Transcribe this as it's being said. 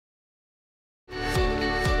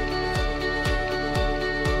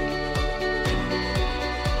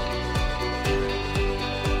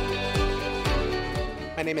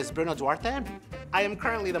name is Bruno Duarte. I am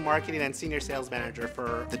currently the marketing and senior sales manager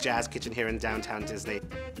for the Jazz Kitchen here in downtown Disney.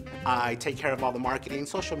 I take care of all the marketing,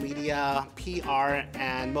 social media, PR,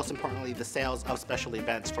 and most importantly, the sales of special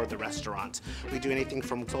events for the restaurant. We do anything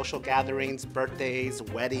from social gatherings, birthdays,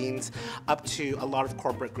 weddings, up to a lot of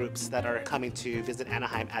corporate groups that are coming to visit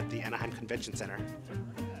Anaheim at the Anaheim Convention Center.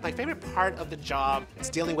 My favorite part of the job is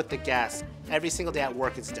dealing with the guests. Every single day at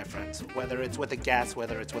work is different, whether it's with a guest,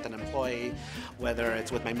 whether it's with an employee, whether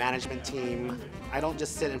it's with my management team. I don't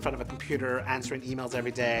just sit in front of a computer answering emails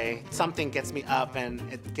every day. Something gets me up and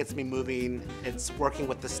it gets me moving. It's working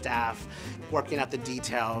with the staff, working out the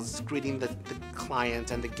details, greeting the client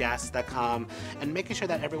and the guests that come, and making sure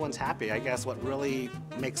that everyone's happy. I guess what really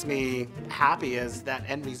makes me happy is that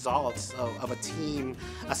end results of a team,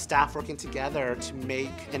 a staff working together to make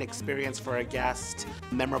an experience for a guest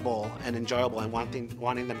memorable and enjoyable and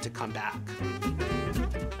wanting them to come back.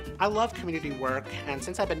 I love community work, and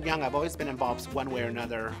since I've been young, I've always been involved one way or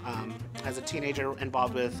another. As a teenager,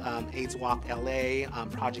 involved with AIDS Walk LA,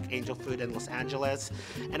 Project Angel Food in Los Angeles,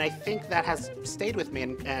 and I think that has stayed with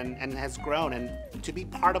me and has grown. And to be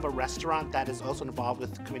part of a restaurant that is also involved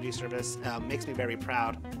with community service makes me very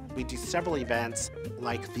proud. We do several events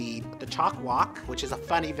like the Chalk Walk, which is a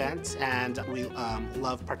fun event, and we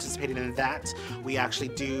love participating in that. We actually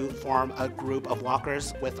do form a group of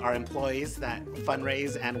walkers with our employees that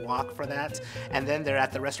fundraise and walk for that, and then they're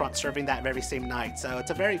at the restaurant serving that very same night. So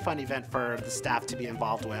it's a very fun event for the staff to be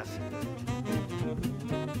involved with.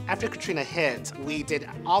 After Katrina hit, we did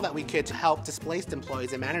all that we could to help displaced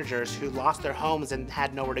employees and managers who lost their homes and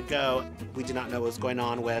had nowhere to go. We did not know what was going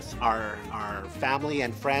on with our family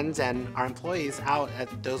and friends and our employees out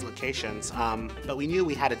at those locations, but we knew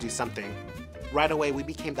we had to do something. Right away, we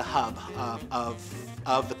became the hub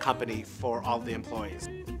of the company for all the employees.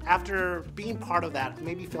 After being part of that, it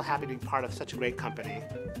made me feel happy to be part of such a great company.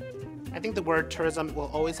 I think the word tourism will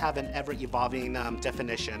always have an ever-evolving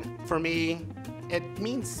definition. For me, it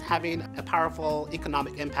means having a powerful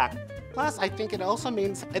economic impact. Plus, I think it also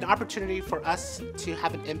means an opportunity for us to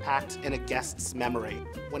have an impact in a guest's memory.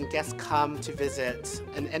 When guests come to visit,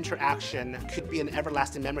 an interaction could be an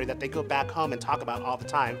everlasting memory that they go back home and talk about all the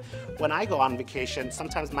time. When I go on vacation,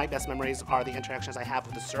 sometimes my best memories are the interactions I have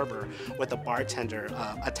with a server, with a bartender,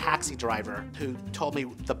 a taxi driver who told me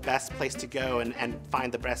the best place to go and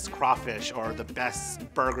find the best crawfish or the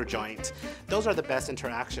best burger joint. Those are the best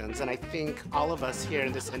interactions, and I think all of us here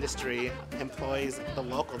in this industry, employees, the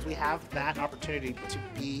locals, we have that opportunity to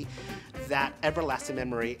be that everlasting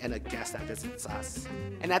memory in a guest that visits us.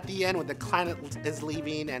 And at the end, when the client is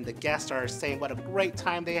leaving and the guests are saying what a great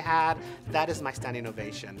time they had, that is my standing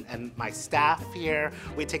ovation. And my staff here,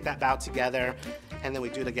 we take that bow together, and then we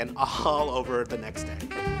do it again all over the next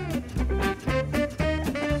day.